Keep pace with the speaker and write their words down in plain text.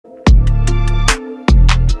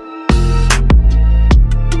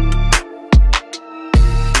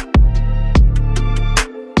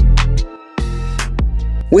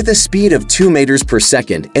With a speed of 2 meters per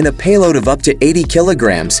second and a payload of up to 80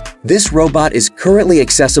 kilograms, this robot is currently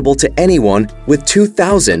accessible to anyone with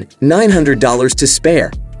 $2,900 to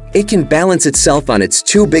spare. It can balance itself on its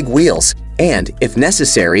 2 big wheels and, if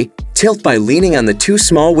necessary, tilt by leaning on the 2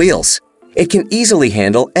 small wheels. It can easily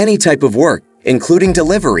handle any type of work, including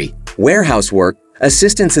delivery, warehouse work,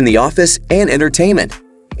 assistance in the office, and entertainment.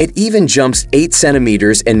 It even jumps 8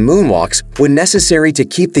 centimeters and moonwalks when necessary to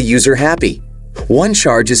keep the user happy. One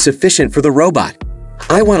charge is sufficient for the robot.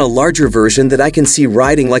 I want a larger version that I can see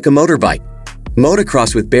riding like a motorbike.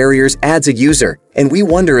 Motocross with barriers adds a user, and we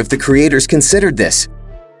wonder if the creators considered this.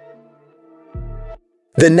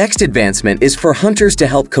 The next advancement is for hunters to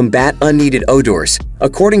help combat unneeded odors.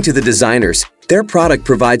 According to the designers, their product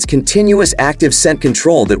provides continuous active scent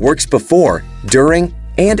control that works before, during,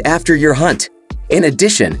 and after your hunt. In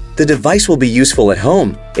addition, the device will be useful at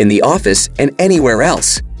home, in the office, and anywhere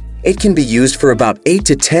else. It can be used for about 8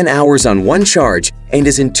 to 10 hours on one charge and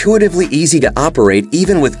is intuitively easy to operate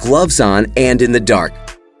even with gloves on and in the dark.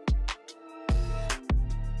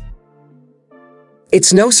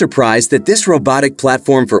 It's no surprise that this robotic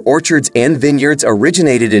platform for orchards and vineyards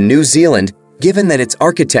originated in New Zealand, given that its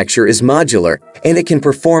architecture is modular and it can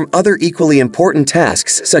perform other equally important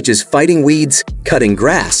tasks such as fighting weeds, cutting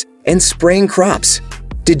grass, and spraying crops.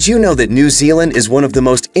 Did you know that New Zealand is one of the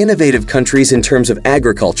most innovative countries in terms of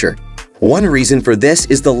agriculture? One reason for this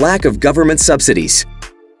is the lack of government subsidies.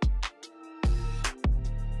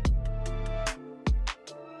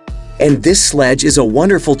 And this sledge is a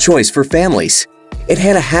wonderful choice for families. It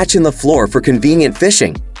had a hatch in the floor for convenient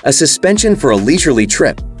fishing, a suspension for a leisurely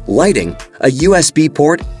trip, lighting, a USB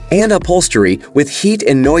port, and upholstery with heat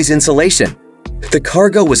and noise insulation. The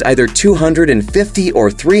cargo was either 250 or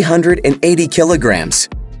 380 kilograms.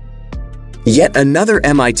 Yet another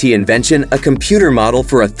MIT invention, a computer model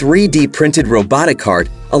for a 3D printed robotic heart,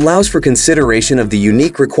 allows for consideration of the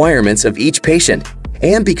unique requirements of each patient.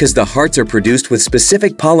 And because the hearts are produced with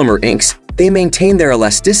specific polymer inks, they maintain their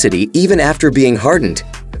elasticity even after being hardened.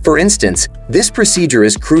 For instance, this procedure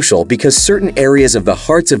is crucial because certain areas of the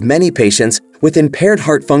hearts of many patients with impaired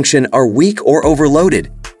heart function are weak or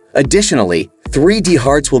overloaded. Additionally, 3D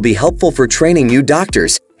hearts will be helpful for training new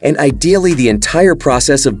doctors and ideally the entire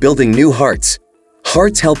process of building new hearts.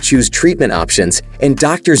 Hearts help choose treatment options, and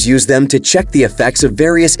doctors use them to check the effects of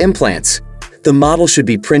various implants. The model should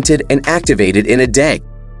be printed and activated in a day.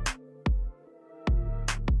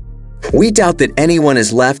 We doubt that anyone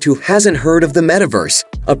is left who hasn't heard of the metaverse,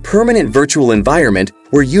 a permanent virtual environment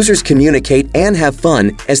where users communicate and have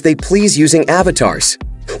fun as they please using avatars.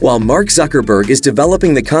 While Mark Zuckerberg is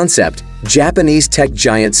developing the concept, Japanese tech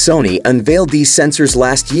giant Sony unveiled these sensors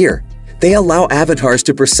last year. They allow avatars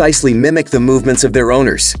to precisely mimic the movements of their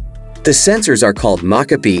owners. The sensors are called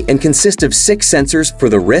Mocopi and consist of 6 sensors for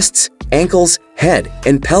the wrists, ankles, head,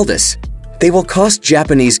 and pelvis. They will cost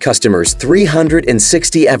Japanese customers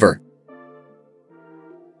 $360 ever.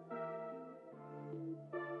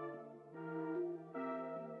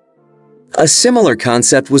 A similar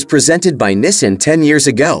concept was presented by Nissan 10 years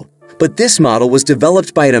ago, but this model was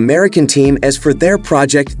developed by an American team as for their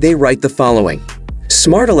project they write the following.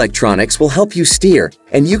 Smart electronics will help you steer,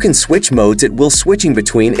 and you can switch modes at will switching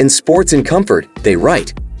between in sports and comfort, they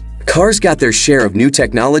write. Cars got their share of new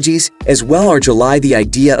technologies, as well are July the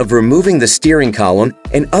idea of removing the steering column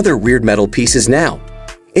and other weird metal pieces now.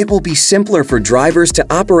 It will be simpler for drivers to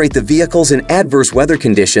operate the vehicles in adverse weather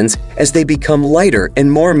conditions as they become lighter and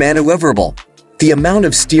more maneuverable. The amount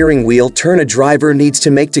of steering wheel turn a driver needs to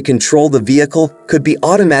make to control the vehicle could be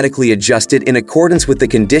automatically adjusted in accordance with the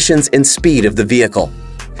conditions and speed of the vehicle.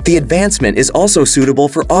 The advancement is also suitable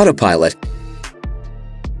for autopilot.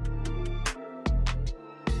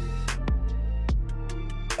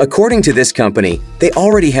 According to this company, they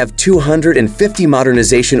already have 250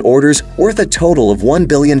 modernization orders worth a total of $1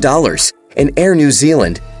 billion, and Air New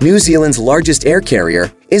Zealand, New Zealand's largest air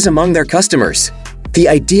carrier, is among their customers. The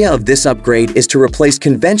idea of this upgrade is to replace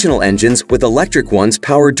conventional engines with electric ones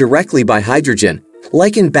powered directly by hydrogen,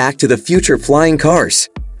 likened back to the future flying cars.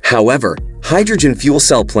 However, hydrogen fuel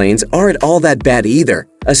cell planes aren't all that bad either,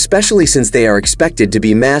 especially since they are expected to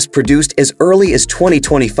be mass-produced as early as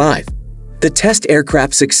 2025. The test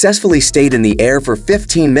aircraft successfully stayed in the air for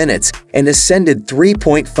 15 minutes and ascended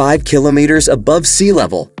 3.5 kilometers above sea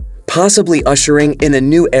level, possibly ushering in a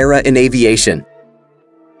new era in aviation.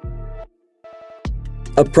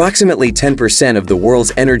 Approximately 10% of the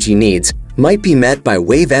world's energy needs might be met by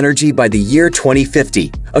wave energy by the year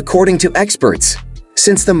 2050, according to experts.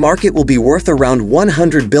 Since the market will be worth around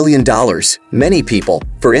 $100 billion, many people,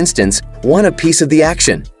 for instance, want a piece of the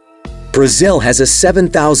action. Brazil has a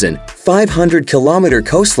 7,500-kilometer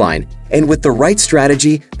coastline, and with the right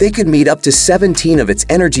strategy, they could meet up to 17 of its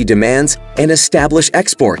energy demands and establish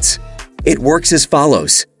exports. It works as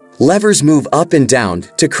follows. Levers move up and down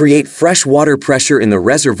to create fresh water pressure in the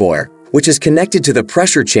reservoir, which is connected to the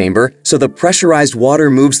pressure chamber, so the pressurized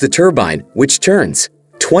water moves the turbine, which turns.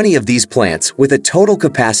 20 of these plants with a total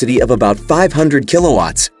capacity of about 500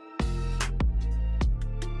 kilowatts.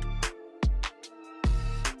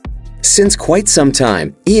 Since quite some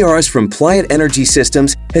time, ERS from Pliant Energy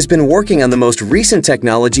Systems has been working on the most recent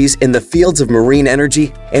technologies in the fields of marine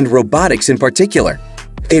energy and robotics in particular.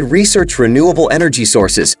 They researched renewable energy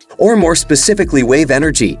sources, or more specifically wave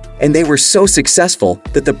energy, and they were so successful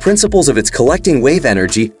that the principles of its collecting wave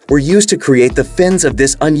energy were used to create the fins of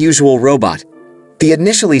this unusual robot. The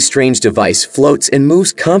initially strange device floats and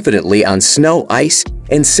moves confidently on snow, ice,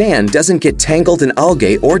 and sand doesn't get tangled in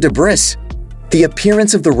algae or debris. The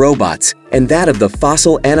appearance of the robots and that of the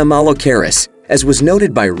fossil Anomalocaris, as was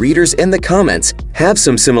noted by readers in the comments, have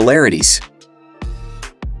some similarities.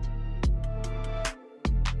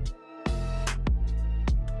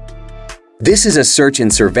 This is a search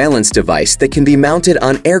and surveillance device that can be mounted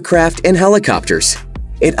on aircraft and helicopters.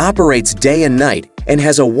 It operates day and night and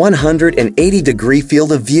has a 180-degree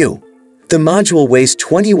field of view. The module weighs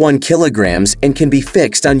 21 kilograms and can be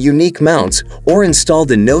fixed on unique mounts or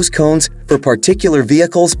installed in nose cones for particular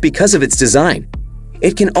vehicles because of its design.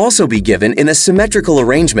 It can also be given in a symmetrical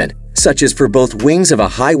arrangement, such as for both wings of a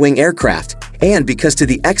high-wing aircraft, and because of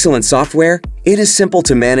the excellent software, it is simple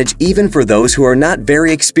to manage even for those who are not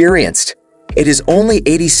very experienced. It is only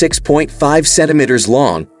 86.5 centimeters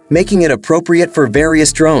long, making it appropriate for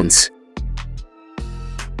various drones.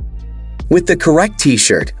 With the correct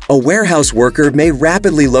t-shirt, a warehouse worker may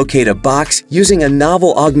rapidly locate a box using a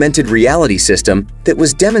novel augmented reality system that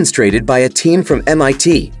was demonstrated by a team from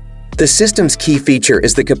MIT. The system's key feature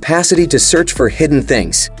is the capacity to search for hidden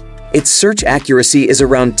things. Its search accuracy is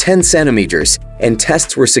around 10 centimeters, and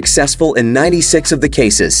tests were successful in 96 of the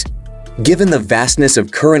cases. Given the vastness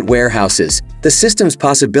of current warehouses, the system's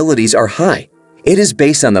possibilities are high. It is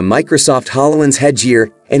based on the Microsoft HoloLens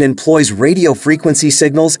headgear and employs radio frequency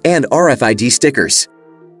signals and RFID stickers.